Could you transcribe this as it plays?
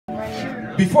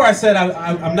Before I said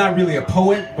I'm not really a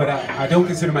poet, but I don't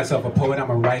consider myself a poet.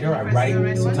 I'm a writer. I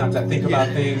write. Sometimes I think about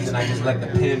things and I just let the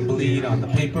pen bleed on the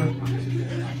paper.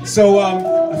 So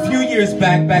a few years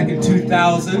back in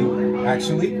 2000,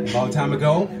 actually, a long time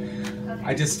ago,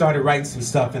 I just started writing some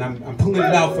stuff, and I'm pulling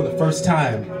it out for the first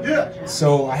time.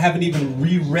 So I haven't even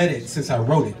reread it since I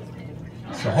wrote it.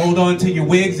 So hold on to your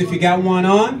wigs if you got one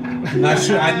on. I'm not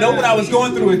sure. I know what I was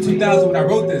going through in 2000 when I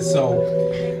wrote this, so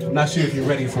I'm not sure if you're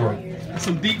ready for it. That's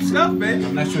some deep stuff, man.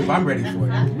 I'm not sure if I'm ready for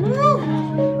it.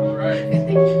 All right.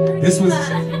 This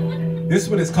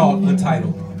one is called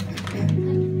Untitled.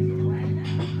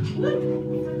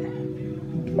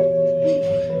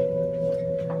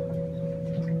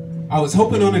 I was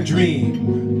hoping on a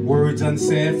dream, words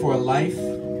unsaid for a life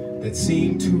that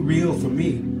seemed too real for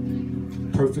me,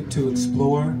 perfect to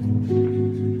explore.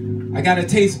 I got a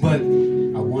taste, but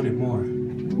I wanted more.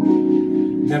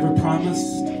 Never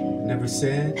promised, never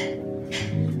said.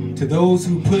 To those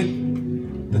who put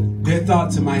their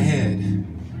thoughts in my head,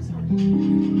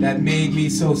 that made me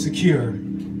so secure.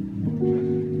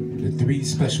 The three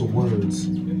special words.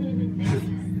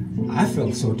 I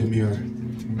felt so demure.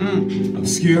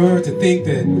 Obscure to think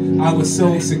that I was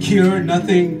so secure,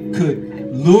 nothing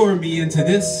could lure me into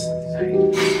this.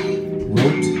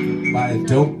 Wrote by a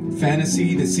dope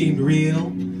fantasy that seemed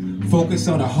real, focused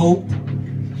on a hope.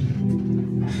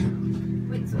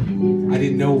 I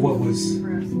didn't know what was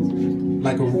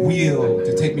like a wheel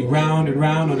to take me round and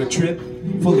round on a trip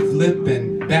full of lip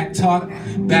and back talk,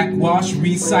 backwash,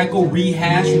 recycle,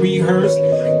 rehash, rehearse.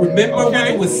 Remember when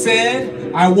it was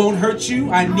said, I won't hurt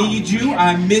you, I need you,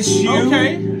 I miss you.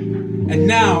 Okay. And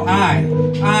now I,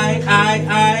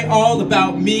 all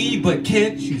about me, but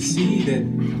can't you see that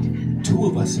two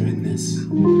of us are in this?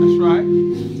 That's right.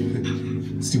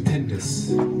 Stupendous.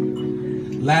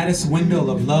 Lattice window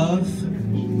of love.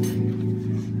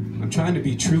 I'm trying to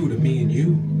be true to me and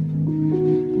you,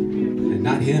 and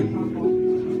not him.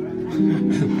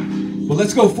 Well,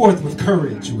 let's go forth with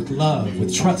courage, with love,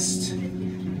 with trust,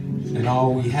 and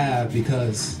all we have,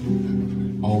 because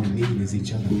all we need is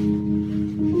each other.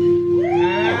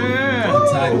 Yeah.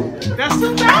 Untitled. That's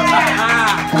the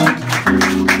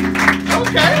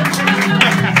Okay.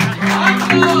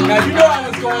 Now, you know I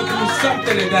was going through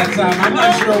something at that time. I'm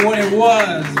not sure what it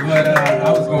was, but I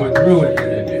was going through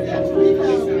it.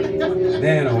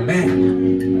 Man, oh man.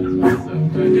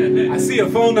 I see a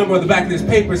phone number on the back of this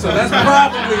paper, so that's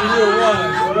probably who it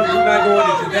was. We're not going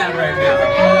into that right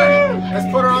now. Let's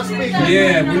put her on speaker.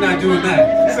 Yeah, we're not doing that.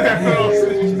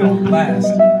 She's on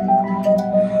blast.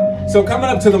 So coming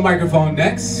up to the microphone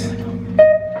next.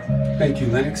 Thank you,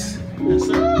 Lennox. Yes,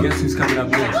 sir. Guess who's coming up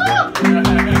next, bro?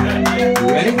 You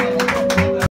ready?